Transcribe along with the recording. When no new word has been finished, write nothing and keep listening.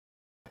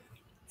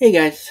Hey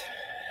guys,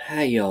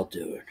 how y'all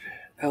doing?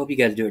 I hope you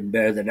guys are doing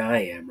better than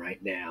I am right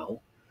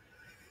now.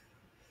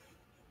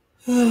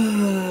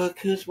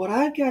 Cause what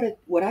I gotta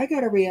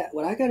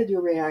do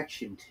a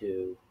reaction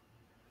to.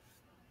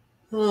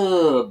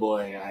 Oh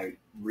boy, I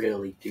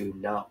really do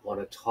not want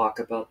to talk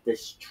about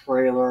this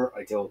trailer.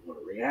 I don't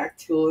want to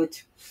react to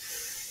it.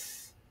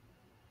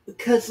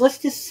 Because let's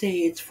just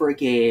say it's for a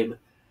game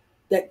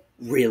that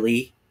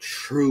really,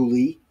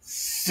 truly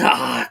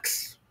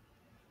sucks.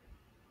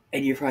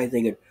 And you're probably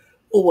thinking,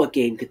 well, what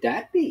game could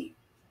that be?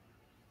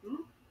 Hmm?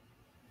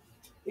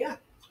 Yeah,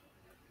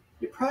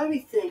 you're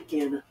probably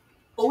thinking,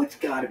 oh, it's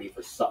gotta be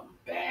for something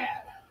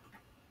bad.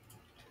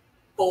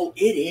 Oh,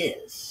 it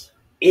is.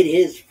 It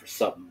is for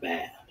something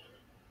bad.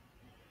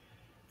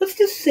 Let's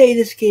just say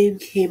this game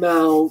came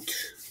out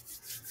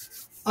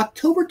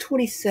October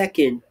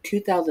 22nd,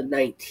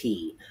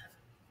 2019.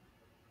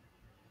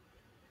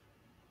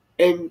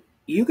 And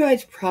you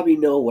guys probably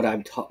know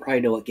probably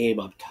know what game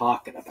I'm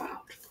talking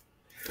about.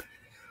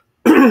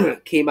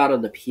 Came out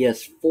on the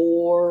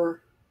PS4,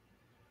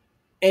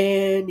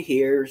 and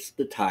here's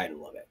the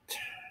title of it.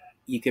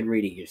 You can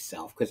read it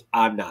yourself because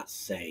I'm not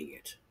saying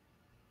it.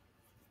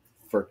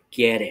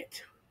 Forget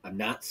it. I'm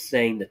not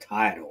saying the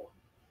title.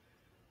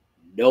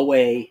 No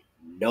way,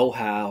 no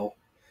how.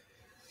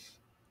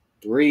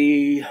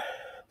 Three,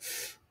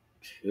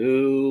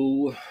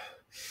 two,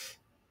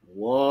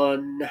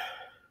 one.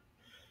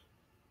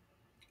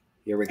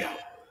 Here we go.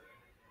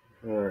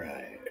 All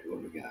right,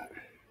 what we got?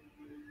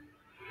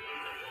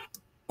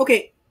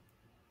 Okay,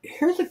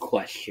 here's a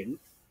question.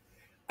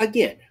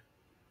 Again,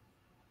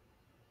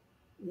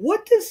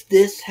 what does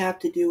this have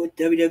to do with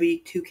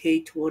WWE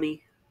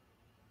 2K20?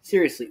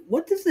 Seriously,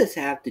 what does this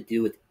have to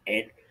do with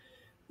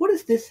what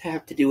does this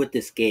have to do with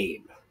this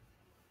game?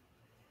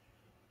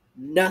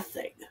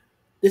 Nothing.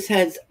 This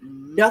has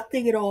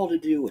nothing at all to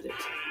do with it.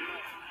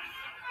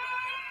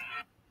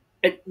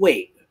 And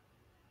wait,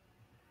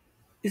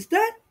 is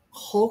that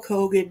Hulk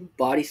Hogan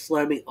body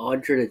slamming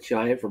Andre the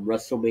Giant from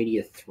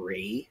WrestleMania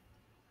 3?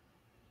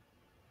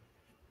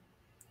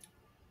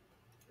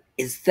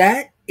 Is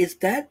that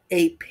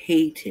a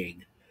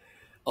painting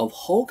of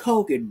Hulk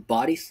Hogan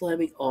body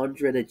slamming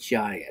Andre the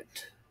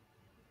Giant?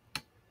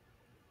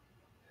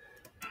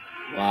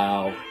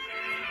 Wow.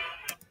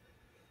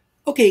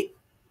 Okay,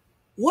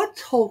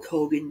 what's Hulk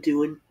Hogan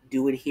doing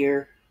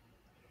here?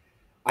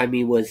 I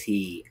mean, was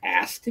he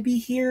asked to be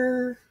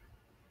here?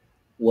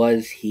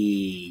 Was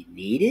he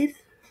needed?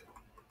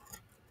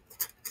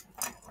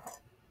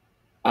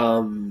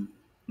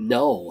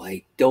 No,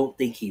 I don't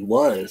think he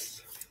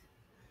was.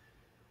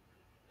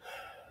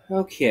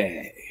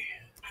 Okay.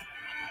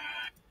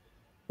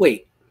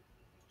 Wait,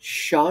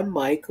 Shawn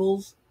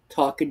Michaels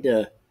talking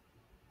to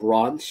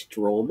Braun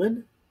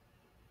Strowman?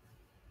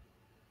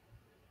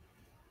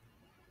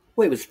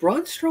 Wait, was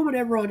Braun Strowman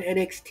ever on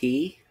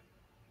NXT?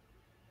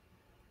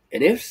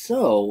 And if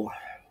so,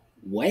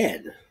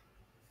 when?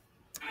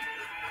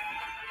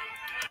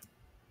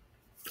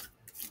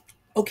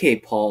 Okay,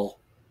 Paul.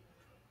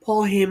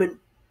 Paul Heyman,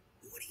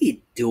 what are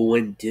you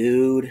doing,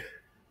 dude?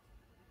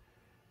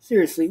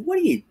 Seriously, what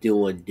are you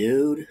doing,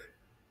 dude?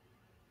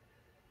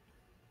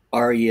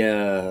 Are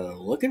you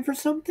looking for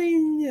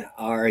something?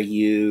 Are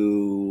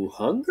you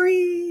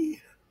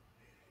hungry?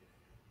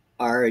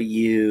 Are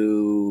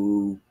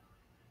you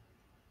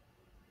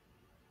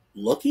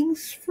looking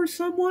for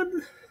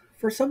someone?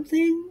 For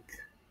something?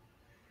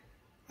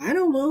 I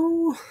don't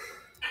know.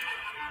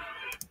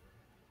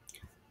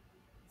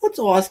 What's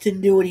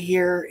Austin doing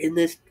here in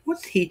this?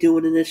 What's he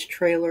doing in this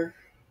trailer?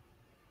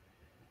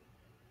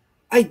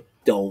 I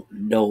don't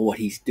know what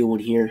he's doing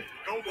here.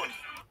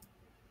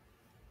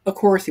 Of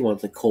course, he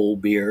wants a cold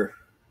beer.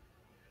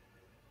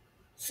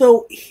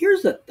 So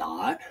here's a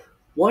thought: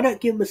 why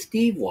not give him a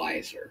Steve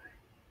Weiser?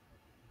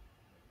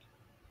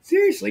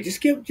 Seriously,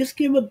 just give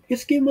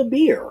him a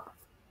beer.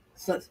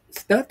 It's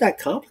not that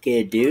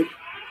complicated, dude.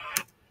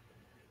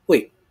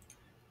 Wait,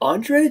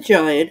 Andre the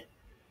Giant,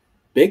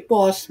 Big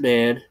Boss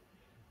Man,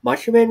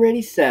 Macho Man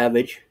Randy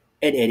Savage,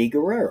 and Eddie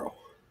Guerrero.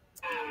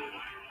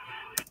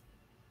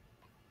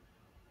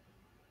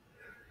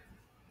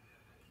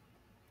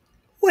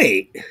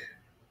 Wait,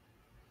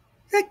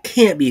 that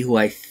can't be who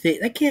I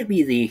think. That can't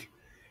be the.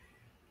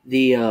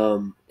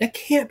 That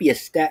can't be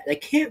That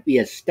can't be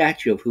a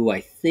statue of who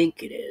I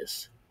think it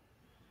is.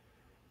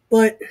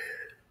 But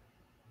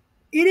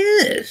it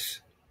is.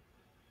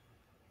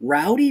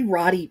 Rowdy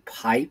Roddy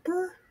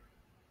Piper?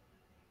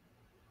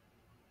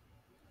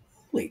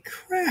 Holy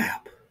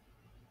crap.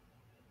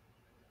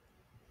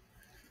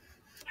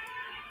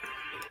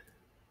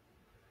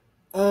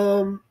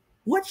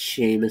 What's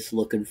Sheamus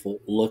looking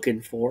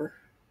for?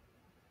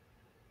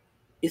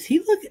 Is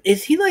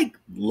he like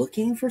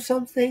looking for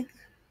something?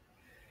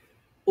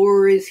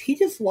 Or is he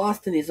just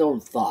lost in his own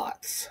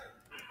thoughts?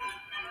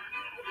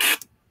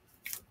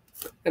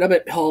 And I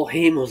bet Paul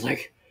Heyman was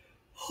like,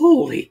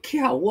 holy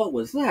cow, what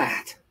was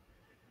that?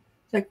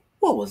 It's like,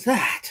 what was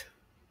that?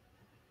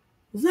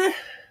 Was that?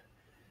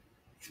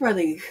 He's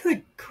probably thinking,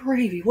 good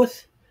gravy,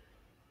 what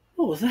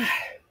was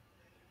that?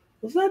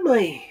 Was that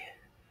my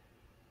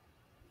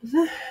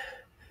Good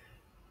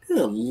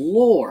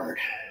lord.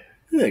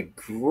 Good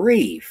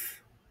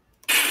grief.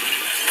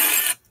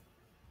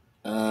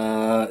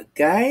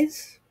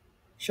 Guys?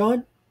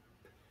 Sean?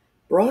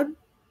 Braun?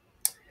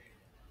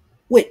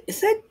 Wait,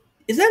 is that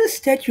a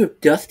statue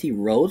of Dusty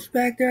Rhodes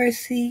back there I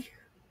see?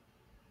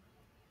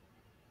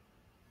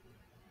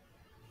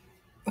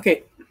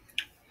 Okay.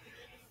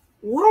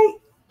 Why?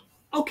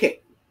 Okay.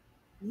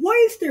 Why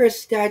is there a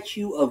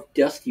statue of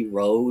Dusty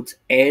Rhodes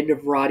and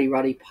of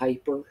Roddy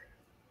Piper?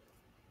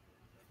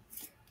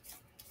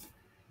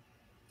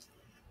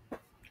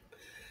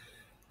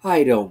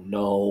 I don't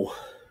know.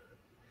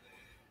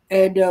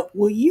 And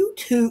will you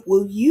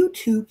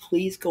two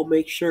please go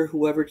make sure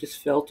whoever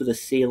just fell to the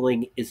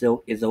ceiling is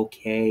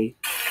okay?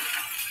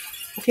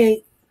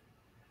 Okay,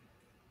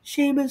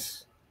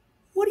 Seamus,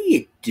 what are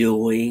you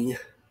doing?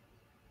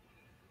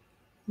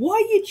 Why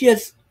are you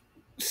just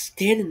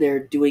standing there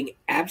doing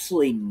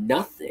absolutely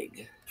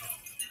nothing?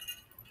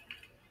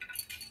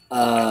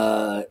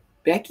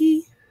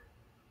 Becky,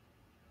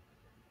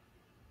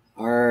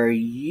 are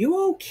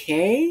you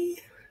okay?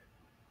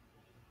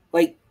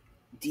 Like,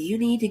 do you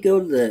need to go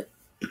to the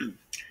do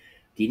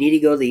you need to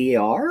go to the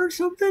ER or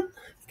something?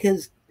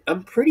 Because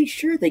I'm pretty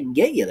sure they can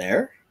get you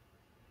there.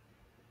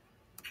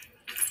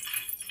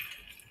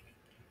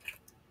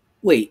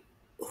 Wait,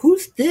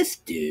 who's this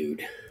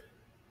dude?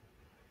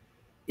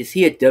 Is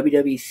he a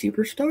WWE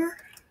superstar?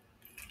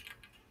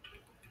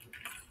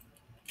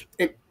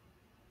 And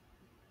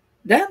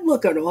that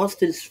look on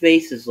Austin's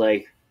face is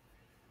like,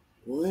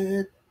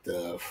 what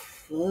the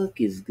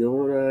fuck is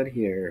going on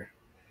here?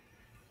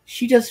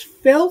 She just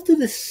fell to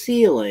the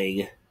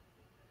ceiling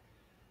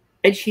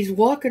and she's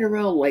walking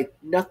around like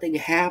nothing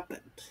happened.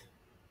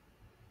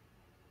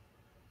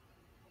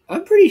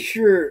 I'm pretty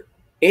sure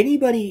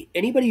anybody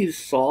who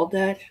saw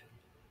that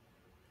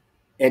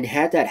and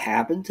had that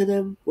happen to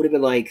them would have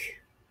been like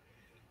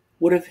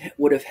would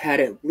have had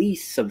at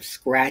least some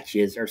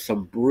scratches or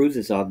some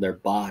bruises on their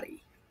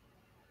body.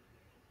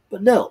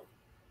 But no,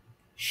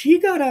 she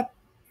got up.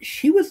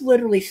 She was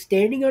literally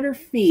standing on her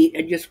feet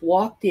and just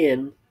walked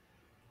in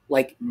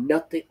like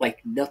nothing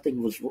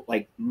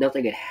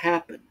had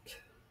happened.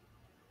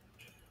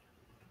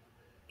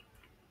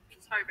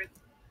 Sorry, but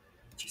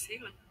what you see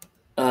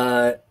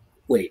one?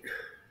 Wait.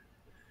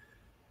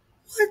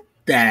 What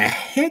the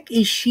heck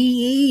is she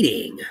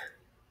eating?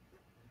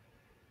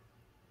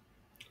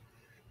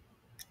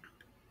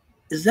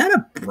 Is that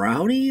a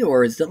brownie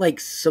or is that like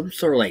some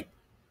sort of like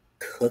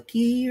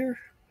cookie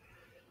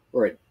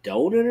or a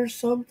donut or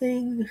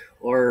something?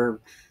 Or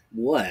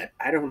what?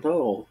 I don't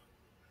know.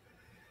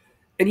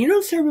 And you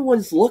notice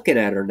everyone's looking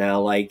at her now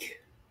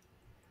like,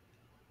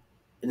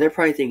 and they're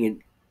probably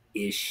thinking,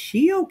 is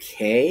she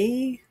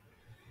okay?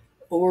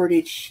 Or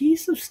did she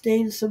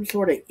sustain some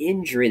sort of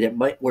injury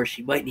where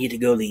she might need to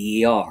go to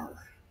the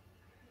ER?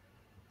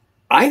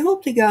 I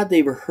hope to God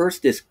they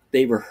rehearsed this.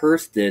 They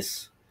rehearsed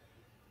this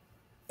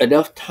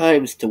enough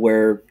times to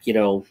where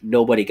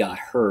nobody got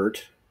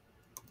hurt.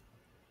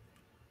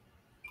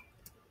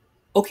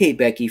 Okay,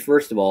 Becky.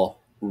 First of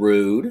all,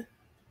 rude.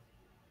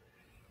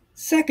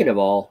 Second of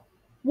all,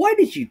 why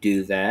did you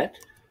do that?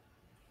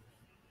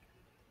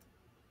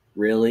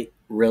 Really,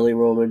 really,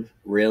 Roman,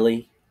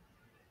 really.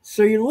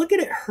 So you're looking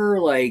at her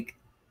like,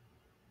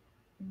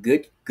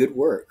 good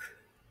work.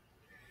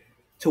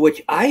 To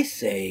which I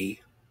say,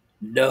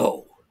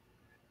 no,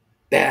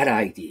 bad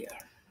idea.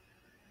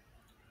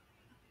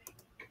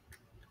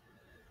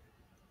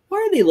 Why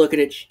are they looking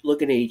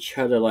at each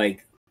other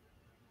like,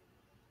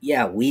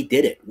 yeah, we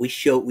did it. We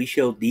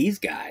showed these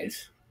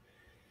guys.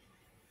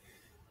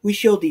 We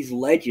showed these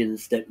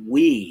legends that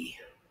we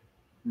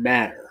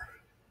matter.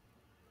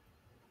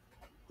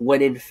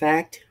 When in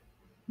fact,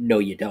 no,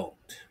 you don't.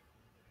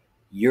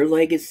 Your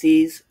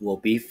legacies will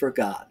be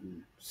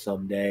forgotten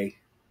someday.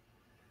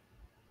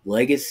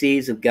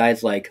 Legacies of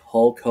guys like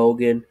Hulk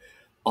Hogan,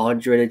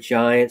 Andre the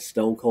Giant,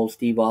 Stone Cold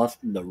Steve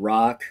Austin, The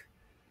Rock,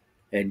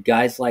 and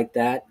guys like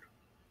that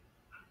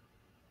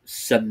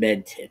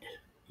cemented.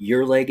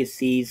 Your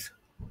legacies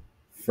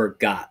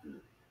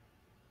forgotten.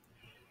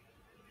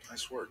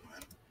 Nice work, man.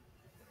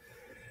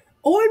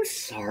 Oh, I'm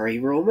sorry,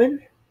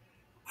 Roman.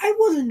 I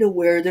wasn't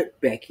aware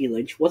that Becky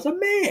Lynch was a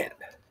man.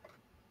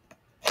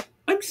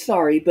 I'm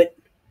sorry, but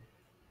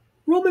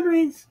Roman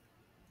Reigns,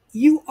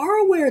 you are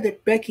aware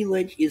that Becky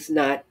Lynch is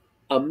not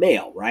a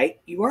male, right?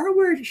 You are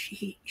aware that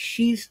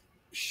she's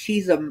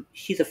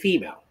a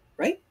female,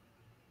 right?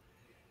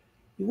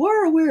 You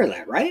are aware of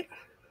that, right?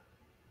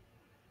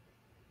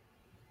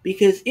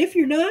 Because if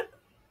you're not,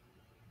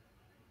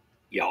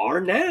 you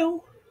are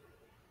now.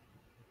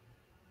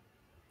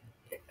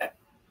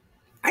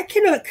 I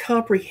cannot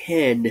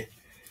comprehend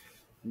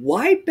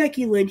why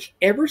Becky Lynch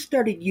ever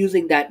started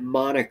using that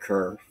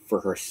moniker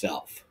for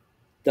herself,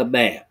 the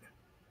man.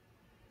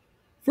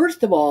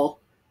 First of all,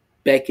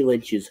 Becky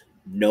Lynch is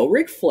no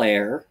Ric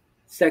Flair.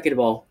 Second of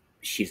all,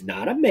 she's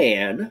not a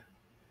man.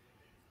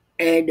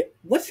 And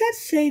what's that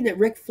saying that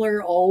Ric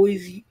Flair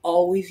always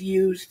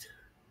used?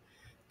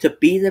 To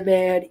be the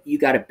man, you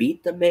got to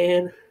beat the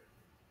man.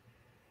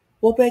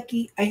 Well,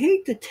 Becky, I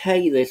hate to tell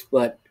you this,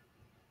 but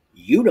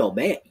you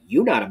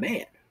not a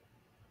man.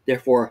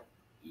 Therefore,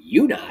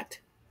 you not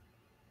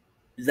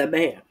the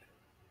man.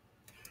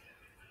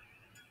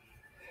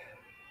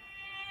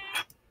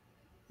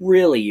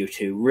 Really, you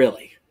two,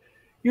 really.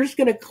 You're just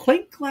gonna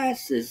clink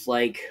glasses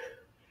like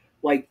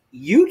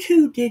you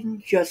two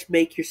didn't just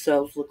make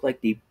yourselves look like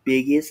the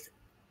biggest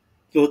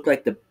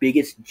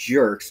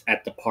jerks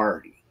at the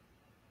party.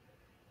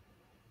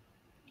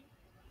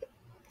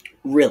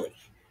 Really.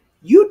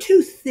 You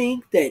two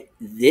think that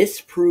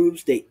this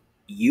proves that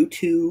you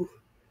two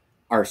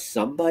are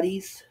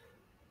somebody's?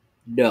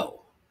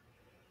 No.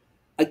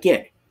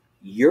 Again,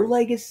 your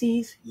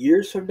legacies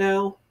years from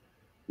now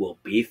will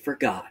be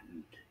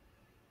forgotten.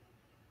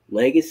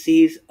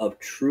 Legacies of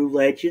true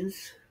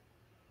legends,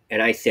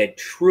 and I said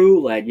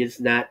true legends,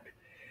 not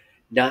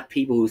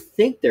people who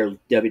think they're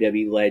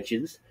WWE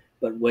legends,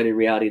 but when in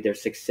reality their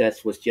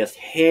success was just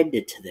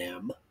handed to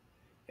them.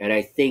 And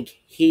I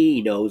think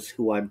he knows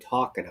who I'm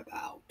talking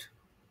about.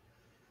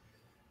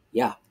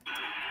 Yeah.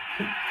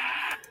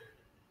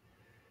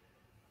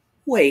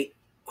 Wait.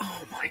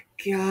 Oh my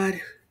god.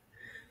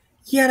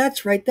 Yeah,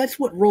 that's right. That's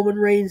what Roman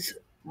Reigns'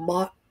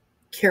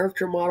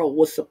 character model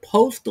was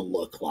supposed to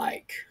look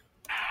like.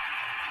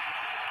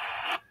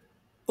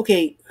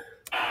 Okay.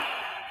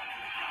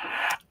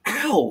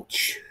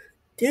 Ouch.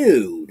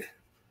 Dude.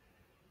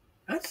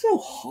 Not so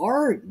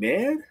hard,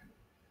 man.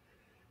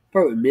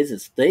 Probably what Miz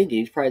is thinking.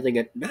 He's probably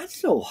thinking, not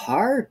so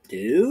hard,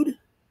 dude.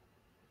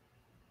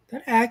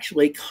 That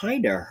actually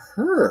kind of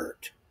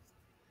hurt.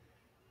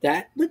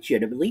 That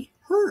legitimately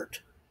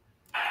hurt.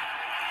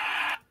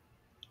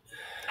 Step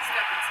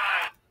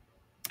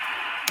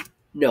inside.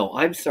 No,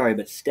 I'm sorry,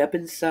 but step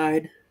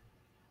inside.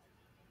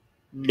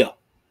 No.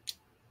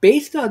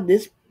 Based on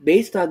this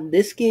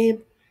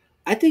game,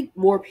 I think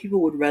more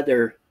people would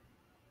rather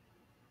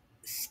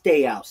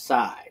stay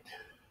outside.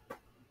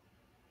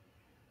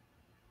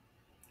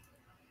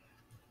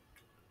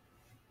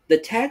 The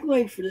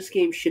tagline for this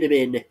game should have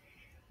been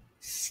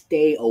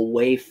stay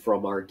away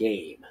from our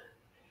game.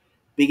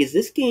 Because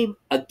this game,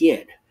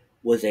 again,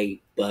 was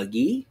a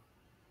buggy,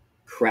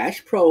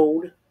 crash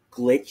prone,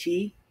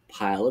 glitchy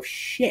pile of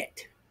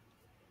shit.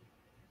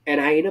 And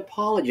I ain't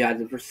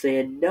apologizing for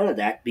saying none of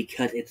that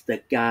because it's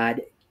the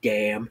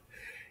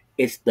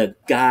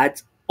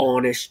God's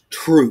honest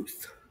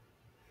truth.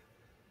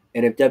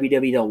 And if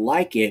WWE don't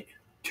like it,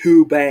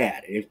 too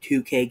bad. And if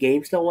 2K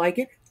Games don't like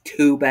it,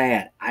 too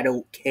bad. I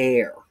don't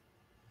care.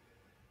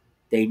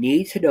 They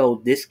need to know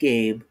this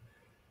game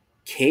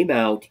came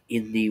out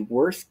in the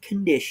worst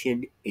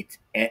condition.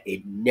 And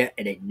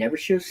it never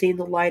should have seen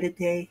the light of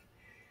day.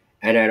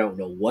 And I don't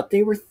know what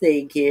they were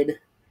thinking.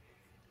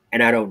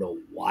 And I don't know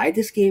why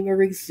this game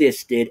ever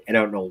existed. And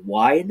I don't know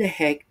why in the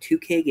heck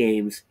 2K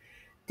Games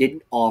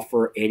didn't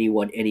offer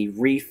anyone any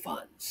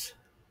refunds.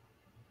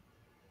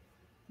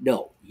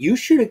 No, you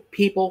should have,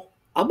 people.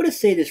 I'm going to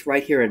say this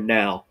right here and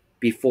now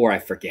before I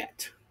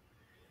forget.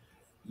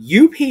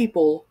 You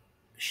people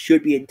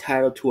should be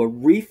entitled to a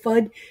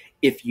refund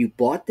if you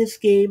bought this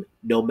game,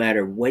 no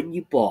matter when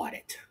you bought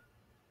it.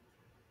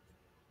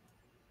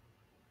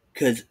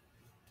 Because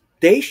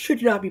they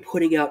should not be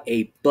putting out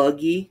a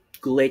buggy,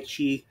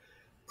 glitchy,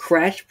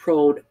 crash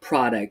prone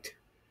product,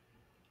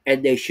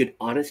 and they should,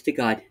 honest to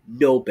God,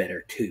 know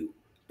better too.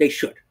 They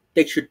should.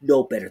 They should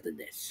know better than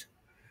this.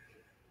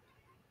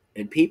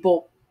 And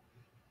people,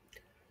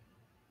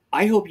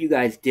 I hope you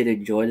guys did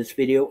enjoy this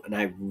video, and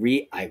I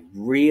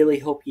really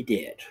hope you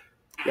did.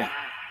 Yeah.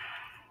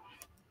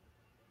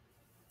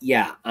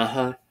 Yeah,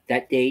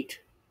 that date,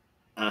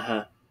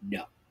 no.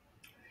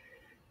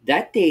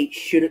 That day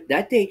should have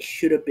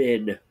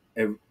been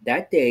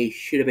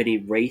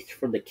erased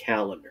from the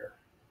calendar.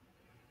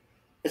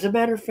 As a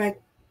matter of fact,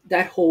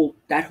 this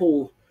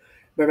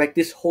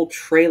whole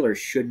trailer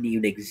shouldn't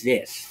even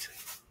exist.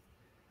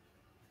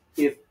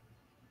 If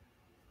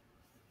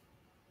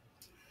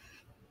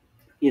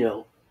you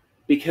know,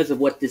 because of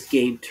what this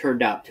game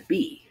turned out to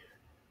be.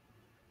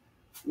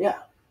 Yeah.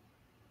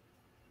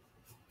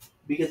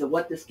 Because of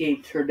what this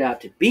game turned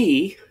out to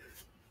be,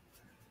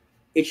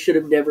 it should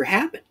have never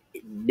happened.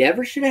 It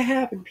never should have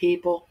happened,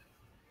 people.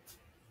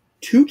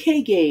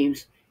 2K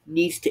Games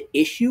needs to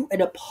issue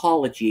an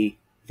apology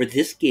for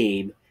this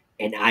game,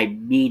 and I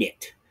mean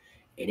it.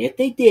 And if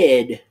they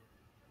did,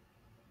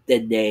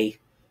 then they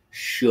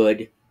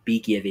should be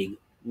giving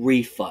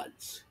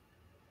refunds.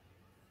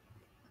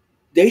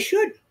 They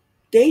should.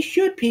 They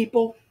should,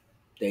 people.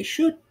 They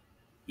should.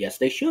 Yes,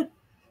 they should.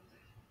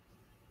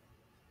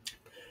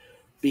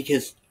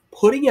 Because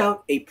putting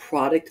out a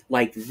product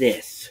like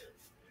this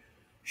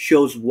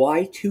shows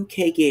why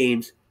 2K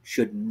Games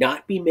should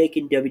not be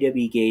making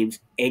WWE games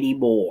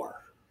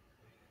anymore.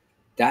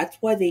 That's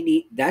why they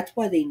need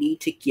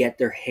to get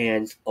their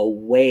hands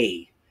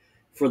away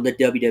from the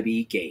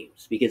WWE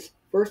games. Because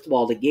first of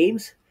all, the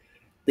games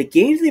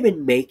they've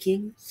been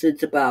making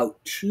since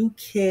about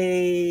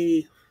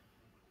 2K,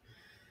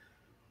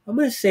 I'm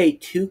going to say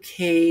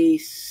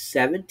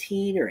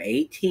 2K17 or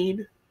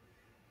 18,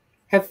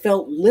 have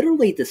felt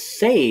literally the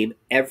same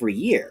every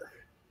year.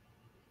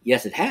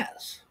 Yes, it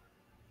has.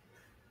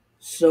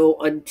 So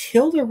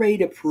until they're ready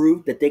to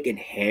prove that they can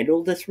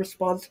handle this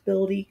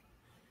responsibility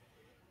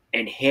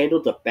and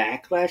handle the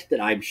backlash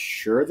that I'm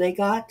sure they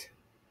got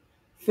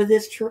for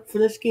this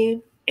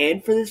game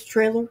and for this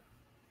trailer,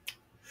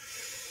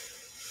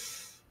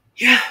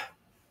 yeah,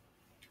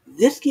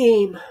 this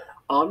game,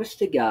 honest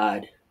to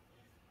God,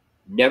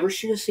 never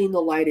should have seen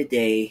the light of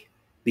day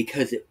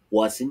because it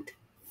wasn't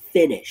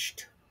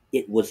finished.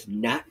 It was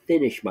not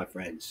finished, my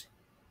friends.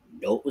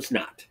 No, it was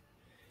not.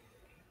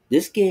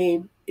 This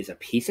game is a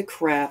piece of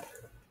crap.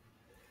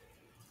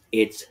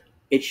 This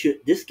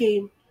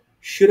game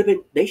should have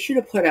been they should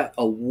have put out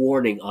a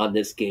warning on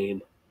this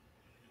game.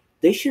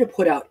 They should have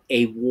put out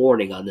a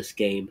warning on this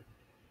game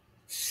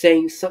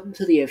saying something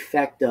to the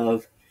effect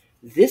of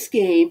this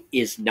game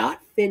is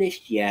not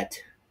finished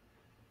yet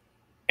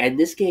and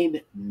this game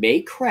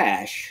may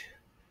crash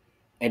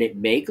and it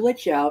may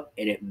glitch out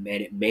and it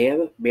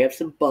may have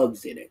some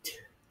bugs in it.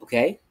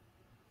 Okay?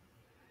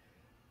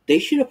 They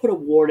should have put a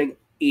warning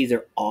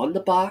either on the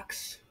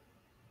box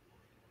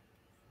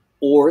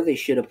or they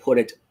should have put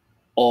it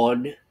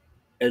on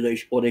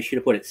or they should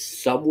have put it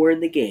somewhere in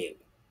the game,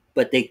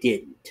 but they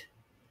didn't.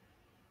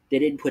 They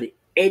didn't put it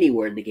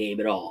anywhere in the game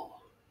at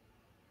all.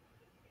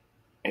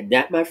 And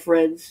that, my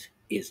friends,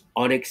 is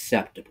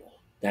unacceptable.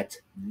 That's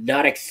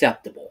not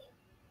acceptable.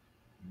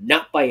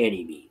 Not by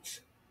any means.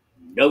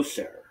 No,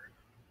 sir.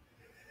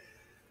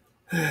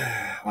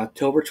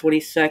 October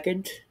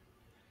 22nd?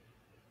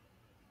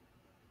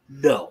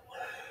 No.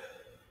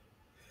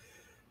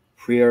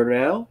 Pre-order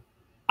now?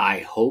 I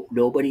hope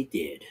nobody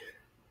did.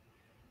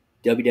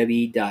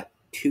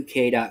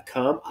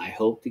 www.2k.com. I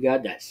hope to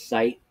God that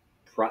site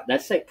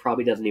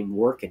probably doesn't even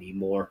work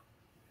anymore.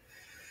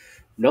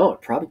 No,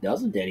 it probably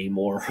doesn't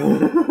anymore.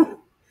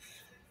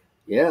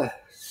 Yeah,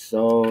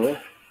 so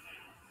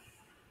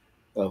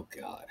oh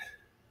God.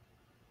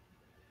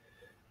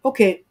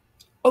 Okay.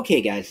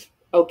 Okay, guys.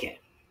 Okay.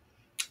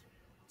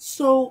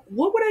 So,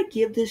 what would I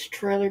give this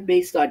trailer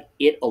based on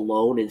it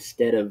alone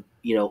instead of,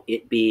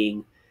 it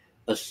being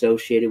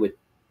associated with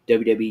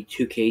WWE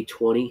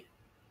 2K20?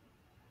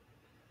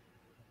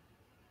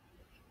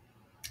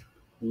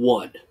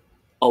 1.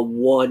 A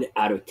 1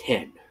 out of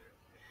 10.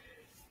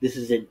 This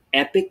is an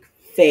epic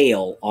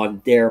fail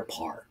on their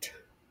part.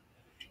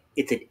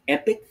 It's an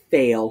epic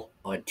fail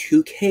on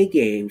 2K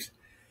games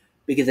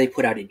because they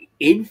put out an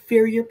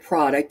inferior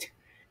product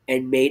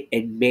and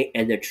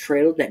the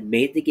trailer that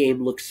made the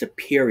game look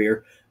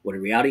superior when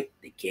in reality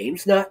the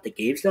game's not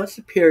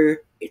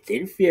superior, it's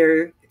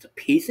inferior, it's a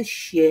piece of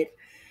shit,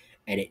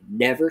 and it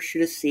never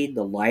should have seen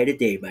the light of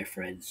day, my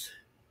friends.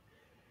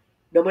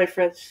 No, my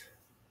friends,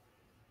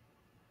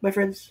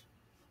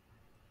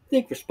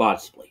 think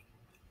responsibly.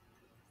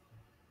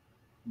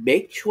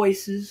 Make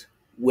choices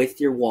with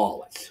your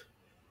wallets.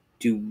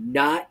 Do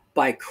not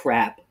buy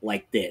crap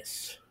like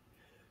this.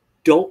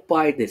 Don't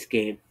buy this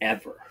game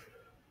ever.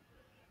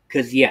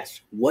 Because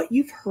yes, what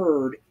you've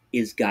heard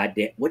is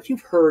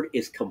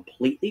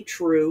completely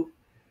true.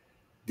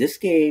 This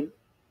game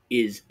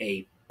is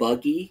a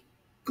buggy,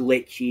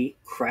 glitchy,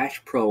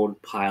 crash-prone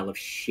pile of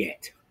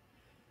shit.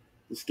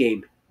 This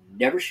game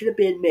never should have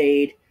been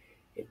made.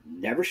 It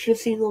never should have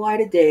seen the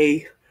light of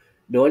day,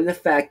 knowing the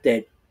fact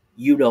that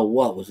you know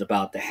what was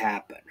about to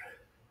happen.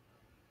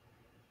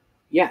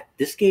 Yeah,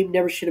 this game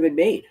never should have been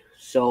made.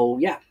 So,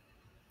 yeah.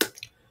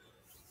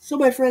 So,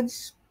 my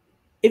friends,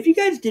 if you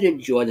guys did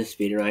enjoy this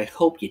video, and I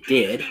hope you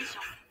did,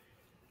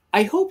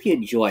 I hope you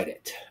enjoyed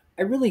it.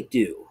 I really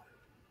do.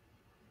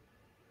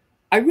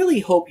 I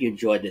really hope you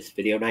enjoyed this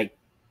video, and I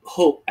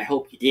hope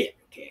you did,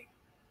 okay?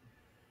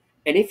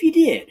 And if you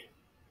did,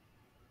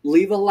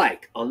 leave a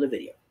like on the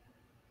video.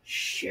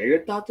 Share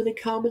your thoughts in the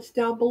comments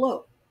down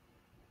below.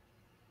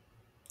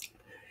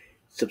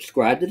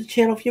 Subscribe to the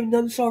channel if you haven't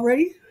done this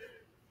already.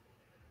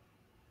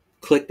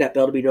 Click that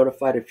bell to be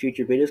notified of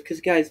future videos,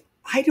 because guys,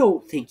 I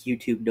don't think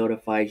YouTube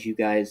notifies you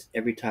guys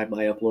every time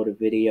I upload a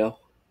video.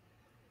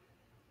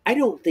 I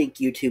don't think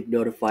YouTube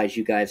notifies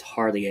you guys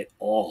hardly at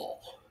all.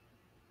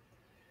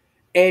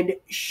 And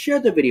share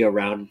the video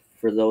around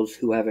for those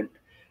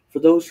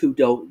who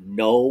don't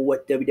know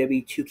what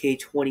WWE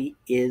 2K20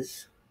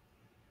 is.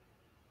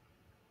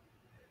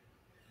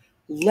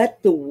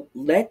 Let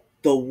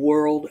the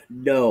world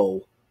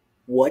know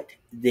what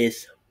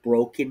this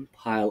broken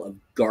pile of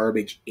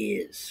garbage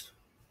is.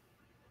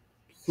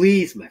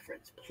 Please, my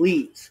friends,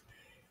 please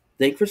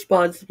think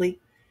responsibly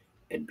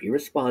and be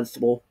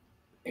responsible.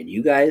 And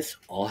you guys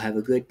all have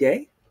a good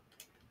day.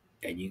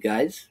 And you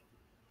guys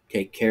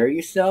take care of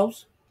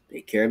yourselves.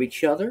 Take care of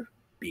each other.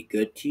 Be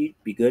good to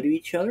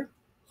each other.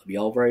 Love you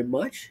all very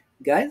much,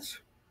 guys.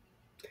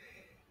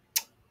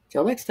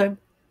 Till next time.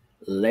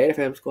 Later,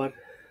 fam squad.